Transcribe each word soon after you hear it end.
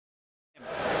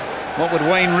What would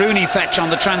Wayne Rooney fetch on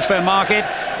the transfer market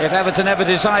if Everton ever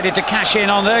decided to cash in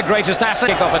on their greatest asset?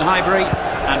 Kick-off at Highbury,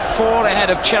 and 4 ahead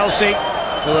of Chelsea,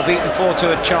 who were beaten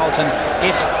 4-2 at Charlton.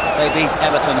 If they beat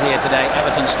Everton here today,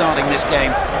 Everton starting this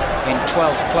game in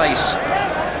 12th place.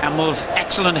 Campbell's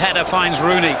excellent header finds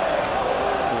Rooney,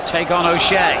 who will take on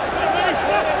O'Shea.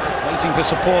 Waiting for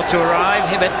support to arrive.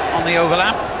 Hibbert on the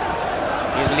overlap.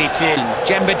 Here's Lee Tin,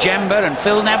 Jemba and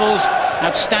Phil Neville's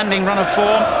outstanding run of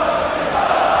form.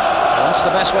 That's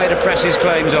the best way to press his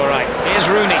claims, all right. Here's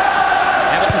Rooney.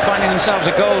 Everton finding themselves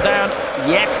a goal down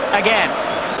yet again.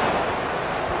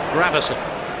 Gravison.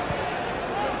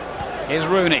 Here's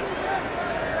Rooney.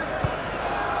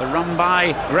 The run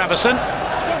by Gravison.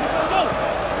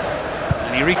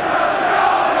 And he Rooney.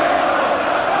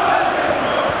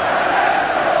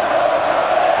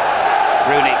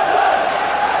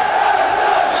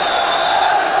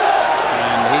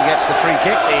 And he gets the free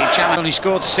kick. The challenge only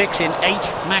scored 6 in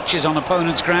 8 matches on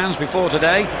opponents' grounds before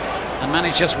today and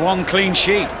managed just 1 clean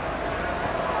sheet.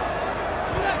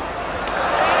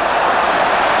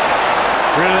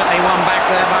 Brilliantly won back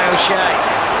there by O'Shea.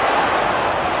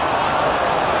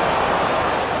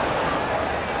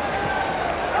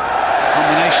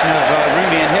 Combination of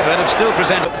Rooney and Hibbert have still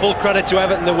presented. Full credit to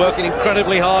Everton, they're working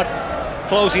incredibly hard,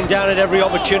 closing down at every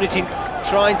opportunity,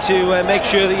 trying to make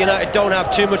sure that United don't have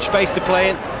too much space to play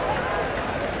in.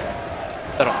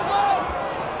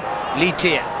 Lee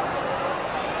Tier.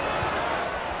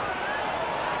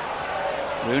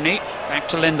 Rooney back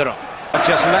to Lindelof.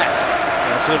 Just left.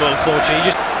 That's a little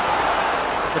unfortunate.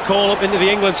 The call up into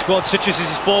the England squad, such as his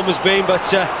form has been, but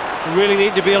we really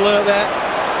need to be alert there.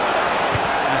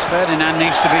 As Ferdinand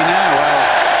needs to be now. Well,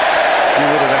 you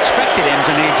would have expected him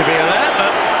to need to be alert,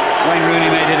 but Wayne Rooney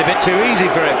made it a bit too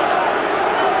easy for him.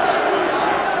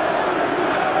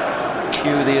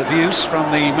 Cue the abuse from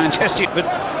the Manchester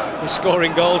United. He's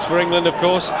scoring goals for England, of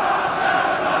course.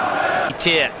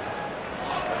 Tier.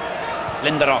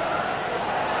 Lindelof.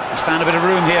 He's found a bit of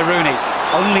room here, Rooney.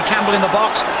 Only Campbell in the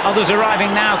box, others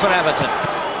arriving now for Everton.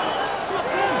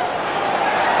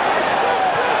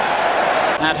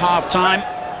 At half-time,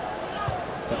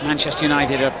 but Manchester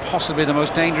United are possibly the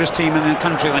most dangerous team in the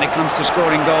country when it comes to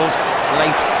scoring goals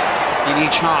late in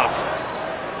each half.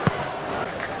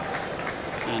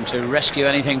 And to rescue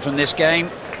anything from this game,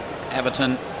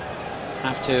 Everton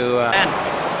have to...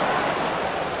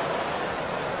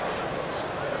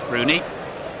 Rooney.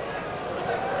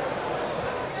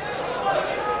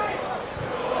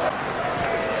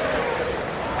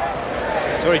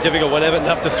 It's very difficult when Everton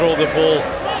have to throw the ball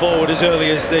forward as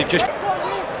early as they've just...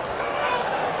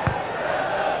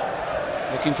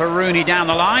 Looking for Rooney down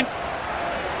the line.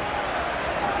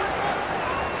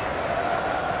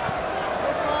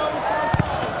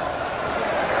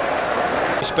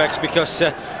 Respects, because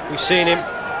we've seen him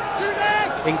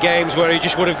in games where he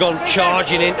just would have gone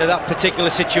charging into that particular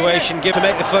situation, give him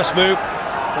make the first move,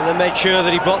 and then made sure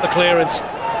that he blocked the clearance.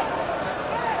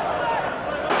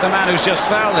 The man who's just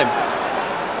fouled him.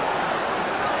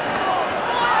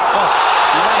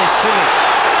 That is silly.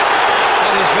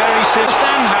 That is very silly.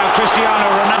 Understand how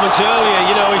Cristiano Ronaldo earlier,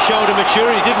 you know, he showed a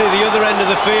maturity, didn't he, the other end of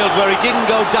the field, where he didn't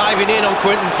go diving in on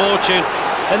Quinton Fortune.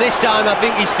 And this time I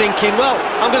think he's thinking, well,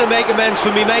 I'm going to make amends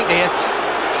for me mate here,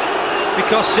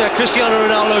 because Cristiano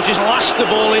Ronaldo just lashed the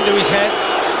ball into his head.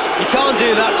 You can't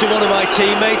do that to one of my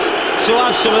teammates, so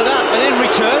have some of that. And in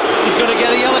return, he's going to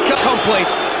get a yellow card.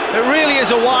 Complaints. It really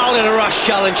is a wild and a rash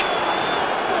challenge.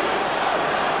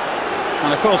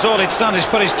 And of course all it's done is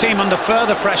put his team under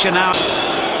further pressure now.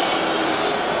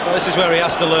 Well, this is where he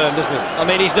has to learn, doesn't he? I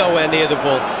mean, he's nowhere near the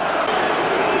ball.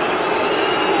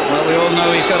 Well, we all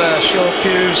know he's got to show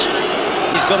cues.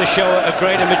 He's got to show a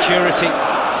greater maturity.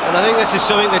 And I think this is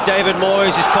something that David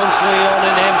Moyes is constantly on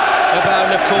in him about.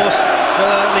 And of course,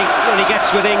 when he gets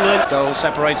with England... Goal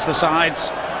separates the sides.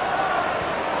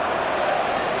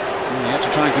 He had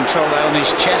to try and control that on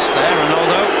his chest there,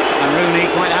 Ronaldo. And Rooney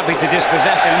quite happy to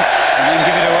dispossess him and then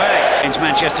give it away. Against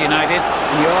Manchester United,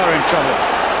 and you are in trouble.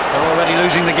 They're already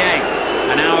losing the game.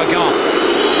 An hour gone.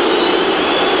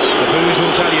 The boos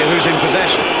will tell you who's in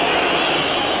possession.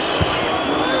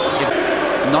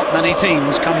 Not many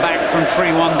teams come back from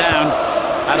 3-1 down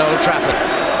at Old Trafford.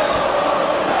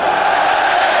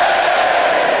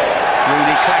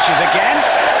 Rooney clashes again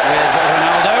with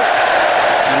Ronaldo,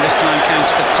 and this time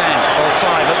counts to 10, or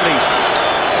 5 at least.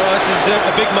 Well, this is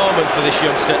a big moment for this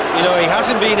youngster. You know, he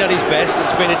hasn't been at his best.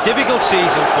 It's been a difficult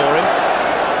season for him.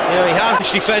 You know, he has a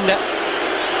defender.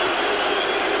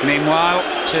 Meanwhile,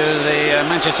 to the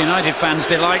Manchester United fans'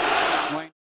 delight,